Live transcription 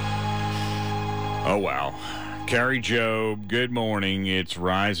Oh, wow. Carrie Job, good morning. It's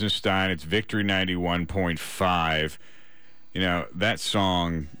Rise and Stein. It's Victory 91.5. You know, that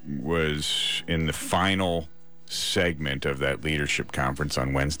song was in the final segment of that leadership conference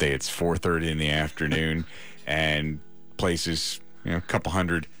on Wednesday. It's 4:30 in the afternoon, and places, a couple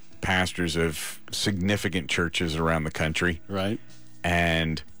hundred pastors of significant churches around the country. Right.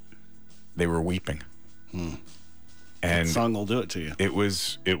 And they were weeping. And that song will do it to you. It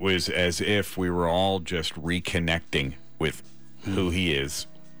was as if we were all just reconnecting with who he is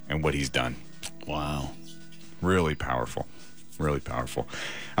and what he's done. Wow. Really powerful. Really powerful.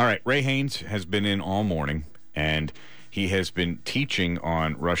 All right, Ray Haynes has been in all morning, and he has been teaching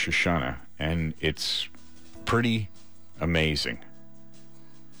on Rosh Hashanah, and it's pretty amazing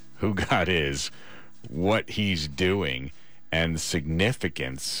who God is, what he's doing, and the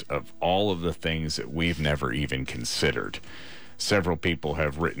significance of all of the things that we've never even considered. Several people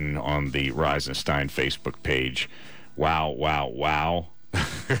have written on the Rise and Stein Facebook page, wow, wow, wow.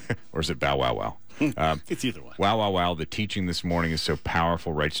 Or is it bow, wow, wow? It's either way. Wow, wow, wow. The teaching this morning is so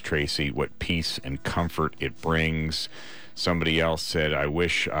powerful, writes Tracy. What peace and comfort it brings. Somebody else said, I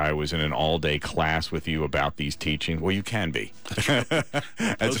wish I was in an all-day class with you about these teachings. Well, you can be.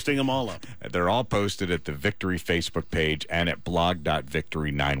 Posting them all up. They're all posted at the Victory Facebook page and at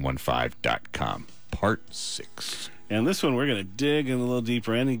blog.victory915.com. Part 6. And this one, we're going to dig in a little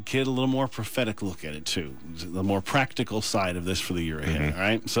deeper and get a little more prophetic look at it, too. The more practical side of this for the year ahead, all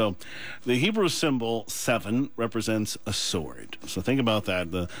right? So the Hebrew symbol 7 represents a sword. So think about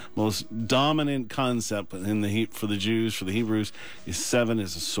that. The most dominant concept for the Jews, for the Hebrews, is 7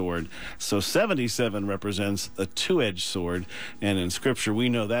 is a sword. So 77 represents a two-edged sword, and in Scripture, we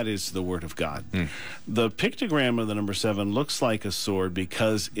know that is the Word of God. The pictogram of the number 7 looks like a sword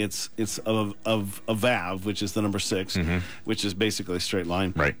because it's of a vav, which is the number 6. Which is basically a straight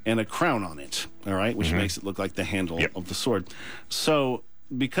line, right, and a crown on it, all right, which makes it look like the handle of the sword. So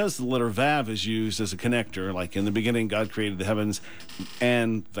because the letter Vav is used as a connector, like in the beginning God created the heavens,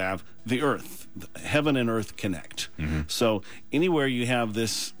 and Vav, the earth, heaven and earth connect. So anywhere you have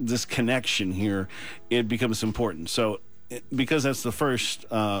this connection here, it becomes important. So because that's the first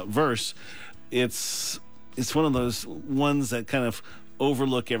verse, it's one of those ones that kind of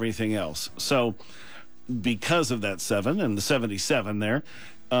overlook everything else. So because of that 7 and the 77 there,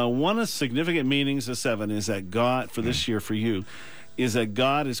 one of the significant meanings of 7 is that God, for this year for you, is that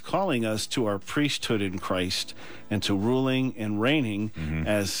God is calling us to our priesthood in Christ and to ruling and reigning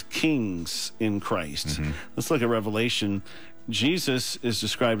as kings in Christ. Let's look at Revelation. Jesus is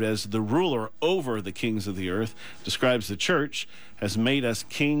described as the ruler over the kings of the earth, describes the church, has made us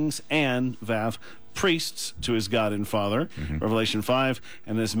kings and, Vav, priests to his God and Father, Revelation 5,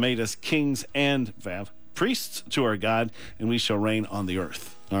 and has made us kings and, Vav, priests to our God, and we shall reign on the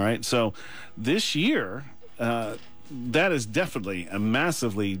earth. All right, so this year, that is definitely a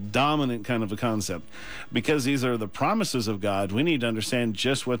massively dominant kind of a concept. Because these are the promises of God, we need to understand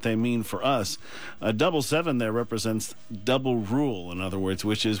just what they mean for us. A double 7 there represents double rule, in other words,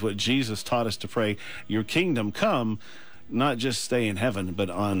 which is what Jesus taught us to pray, your kingdom come, not just stay in heaven, but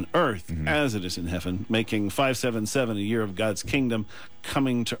on earth as it is in heaven, making 577 a year of God's kingdom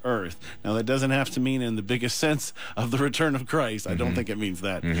coming to earth. Now, that doesn't have to mean in the biggest sense of the return of Christ. I don't think it means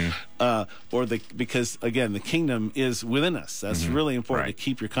that. Because, again, the kingdom is within us. That's really important to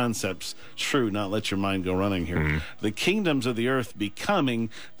keep your concepts true, not let your mind go running here. The kingdoms of the earth becoming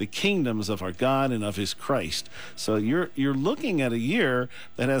the kingdoms of our God and of his Christ. So you're looking at a year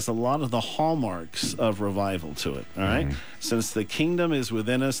that has a lot of the hallmarks of revival to it, all right? Since the kingdom is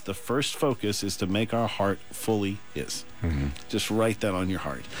within us, the first focus is to make our heart fully his. Just write that on your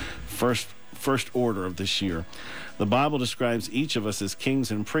heart. First order of this year. The Bible describes each of us as kings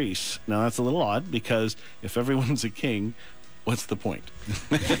and priests. Now, that's a little odd because if everyone's a king, what's the point?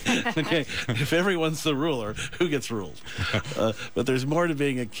 Okay, if everyone's the ruler, who gets ruled? But there's more to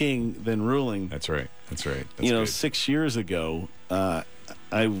being a king than ruling. That's right. That's good. 6 years ago,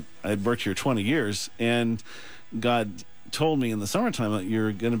 I'd worked here 20 years, and God told me in the summertime that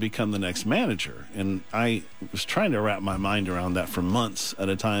you're going to become the next manager. And I was trying to wrap my mind around that for months at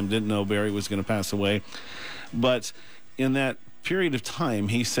a time. Didn't know Barry was going to pass away. But in that period of time,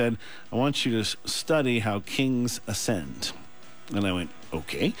 he said, I want you to study how kings ascend. And I went,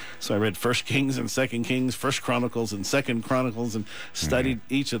 okay. So I read 1 Kings and 2 Kings, 1 Chronicles and 2 Chronicles, and studied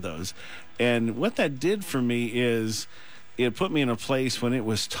each of those. And what that did for me is it put me in a place when it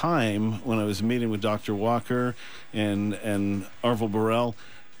was time, when I was meeting with Dr. Walker and Arvel Burrell,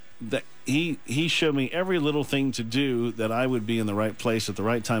 that he showed me every little thing to do that I would be in the right place at the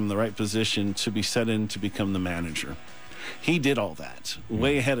right time, in the right position to be set in to become the manager. He did all that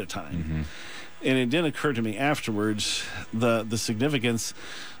way ahead of time. And it didn't occur to me afterwards the significance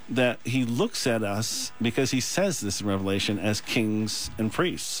that he looks at us, because he says this in Revelation, as kings and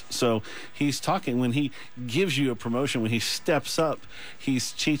priests. So he's talking, when he gives you a promotion, when he steps up,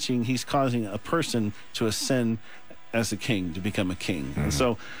 he's teaching, he's causing a person to ascend as a king, to become a king. And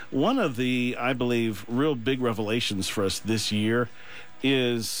so one of the, I believe, real big revelations for us this year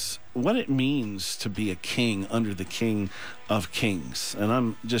is what it means to be a king under the King of Kings. And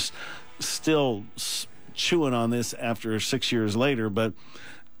I'm just still chewing on this after 6 years later, but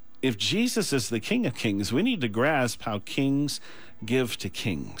if Jesus is the King of Kings, we need to grasp how kings give to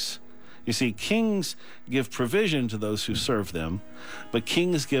kings. You see, kings give provision to those who serve them, but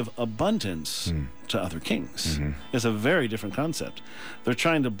kings give abundance to other kings. It's a very different concept. They're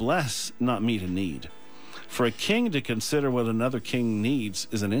trying to bless, not meet a need. For a king to consider what another king needs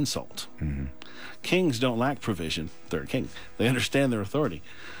is an insult. Kings don't lack provision. They're a king. They understand their authority.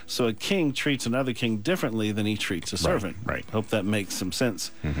 So a king treats another king differently than he treats a servant. Right. Hope that makes some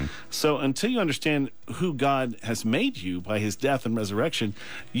sense. So until you understand who God has made you by his death and resurrection,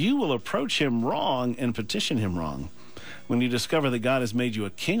 you will approach him wrong and petition him wrong. When you discover that God has made you a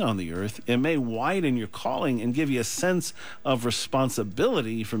king on the earth, it may widen your calling and give you a sense of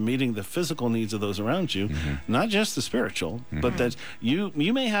responsibility for meeting the physical needs of those around you, not just the spiritual, but that you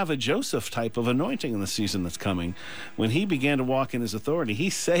may have a Joseph type of anointing in the season that's coming. When he began to walk in his authority, he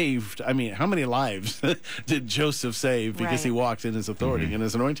saved, I mean, how many lives did Joseph save because he walked in his authority and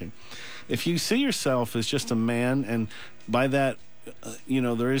his anointing? If you see yourself as just a man, and by that,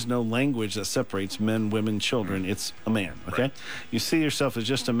 there is no language that separates men, women, children. It's a man, okay? Right. You see yourself as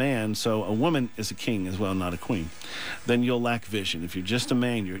just a man, so a woman is a king as well, not a queen. Then you'll lack vision. If you're just a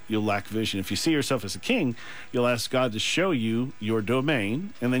man, you'll lack vision. If you see yourself as a king, you'll ask God to show you your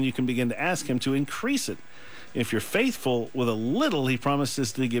domain, and then you can begin to ask him to increase it. If you're faithful with a little, he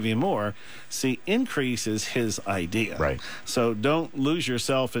promises to give you more. See, increase is his idea. Right. So don't lose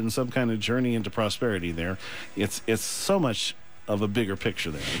yourself in some kind of journey into prosperity there. It's so much of a bigger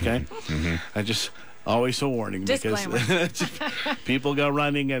picture there, okay? I just always a warning, because people go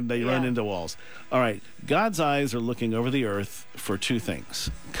running and they run into walls. All right, God's eyes are looking over the earth for two things: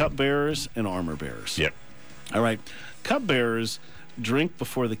 cupbearers and armor bearers. Yep. All right, cupbearers drink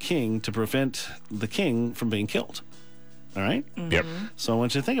before the king to prevent the king from being killed. All right? Yep. So I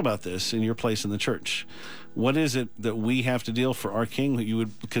want you to think about this in your place in the church. What is it that we have to deal for our king? You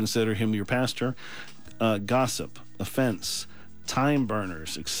would consider him your pastor. Gossip, offense, time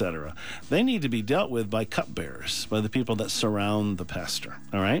burners, etc. They need to be dealt with by cupbearers, by the people that surround the pastor.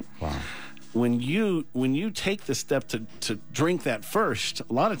 All right? Wow. When you take the step to drink that first,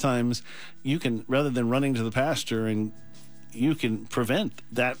 a lot of times you can, rather than running to the pastor, and you can prevent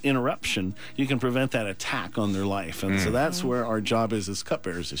that interruption. You can prevent that attack on their life. And so that's where our job is as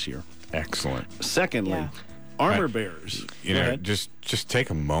cupbearers this year. Excellent. Secondly, armor bearers. Just take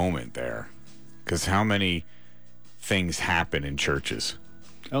a moment there, because how many things happen in churches?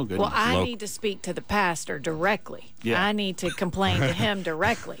 Oh, good. Well, I need to speak to the pastor directly. Yeah. I need to complain to him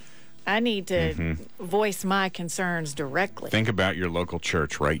directly. I need to voice my concerns directly. Think about your local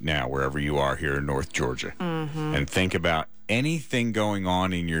church right now, wherever you are here in North Georgia, and think about anything going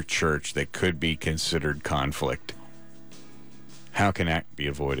on in your church that could be considered conflict. How can that be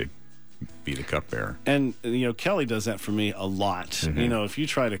avoided? Be the cupbearer. And, Kelly does that for me a lot. If you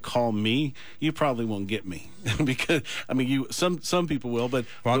try to call me, you probably won't get me. Because, some people will, but...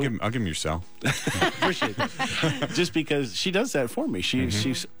 Well, I'll give him your cell. Appreciate that. Just because she does that for me.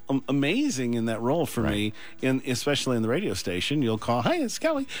 She's amazing in that role for me, especially in the radio station. You'll call, "Hi, it's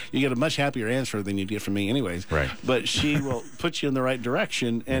Kelly." You get a much happier answer than you'd get from me anyways. Right. But she will put you in the right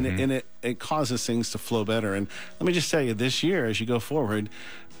direction, and it causes things to flow better. And let me just tell you, this year, as you go forward,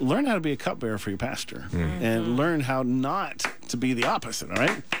 learn how to be a cupbearer for your pastor, and learn how not to be the opposite, all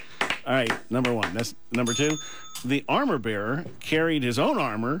right? All right, number one. That's number two. The armor bearer carried his own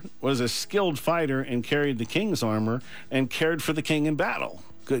armor, was a skilled fighter, and carried the king's armor, and cared for the king in battle.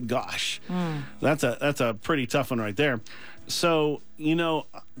 Good gosh. That's a pretty tough one right there. So,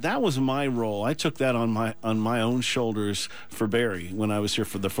 that was my role. I took that on my own shoulders for Barry when I was here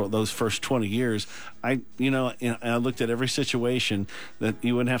for those first 20 years. I looked at every situation, that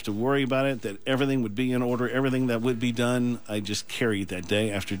you wouldn't have to worry about it, that everything would be in order, everything that would be done, I just carried that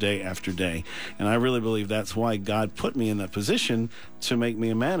day after day after day. And I really believe that's why God put me in that position, to make me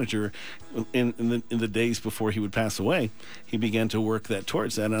a manager. In the days before he would pass away, he began to work that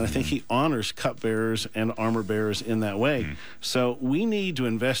towards that. And I think he honors cupbearers and armor bearers in that way. So we need to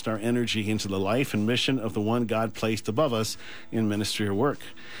invest our energy into the life and mission of the one God placed above us in ministry or work.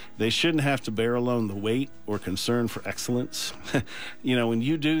 They shouldn't have to bear alone the weight or concern for excellence. When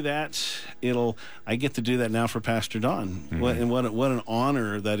you do that, I get to do that now for Pastor Don. What an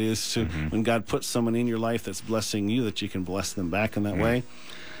honor that is to when God puts someone in your life that's blessing you, that you can bless them back in that way.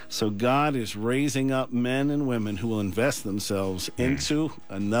 So God is raising up men and women who will invest themselves into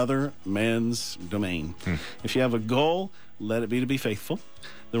another man's domain. If you have a goal, let it be to be faithful.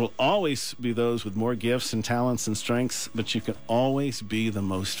 There will always be those with more gifts and talents and strengths, but you can always be the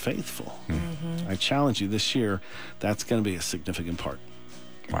most faithful. I challenge you this year, that's going to be a significant part.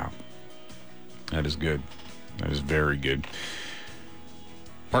 Wow. That is good. That is very good.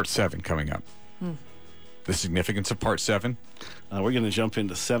 Part 7 coming up. The significance of part 7? We're going to jump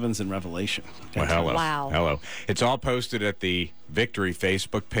into 7s in Revelation. Well, hello. Wow. Hello. It's all posted at the Victory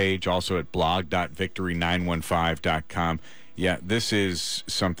Facebook page, also at blog.victory915.com. Yeah, this is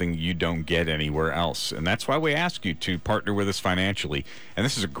something you don't get anywhere else. And that's why we ask you to partner with us financially. And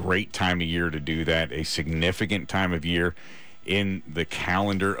this is a great time of year to do that, a significant time of year in the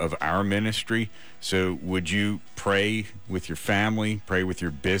calendar of our ministry. So would you pray with your family, pray with your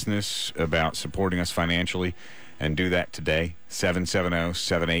business about supporting us financially, and do that today?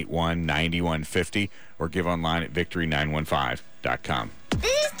 770-781-9150, or give online at victory915.com.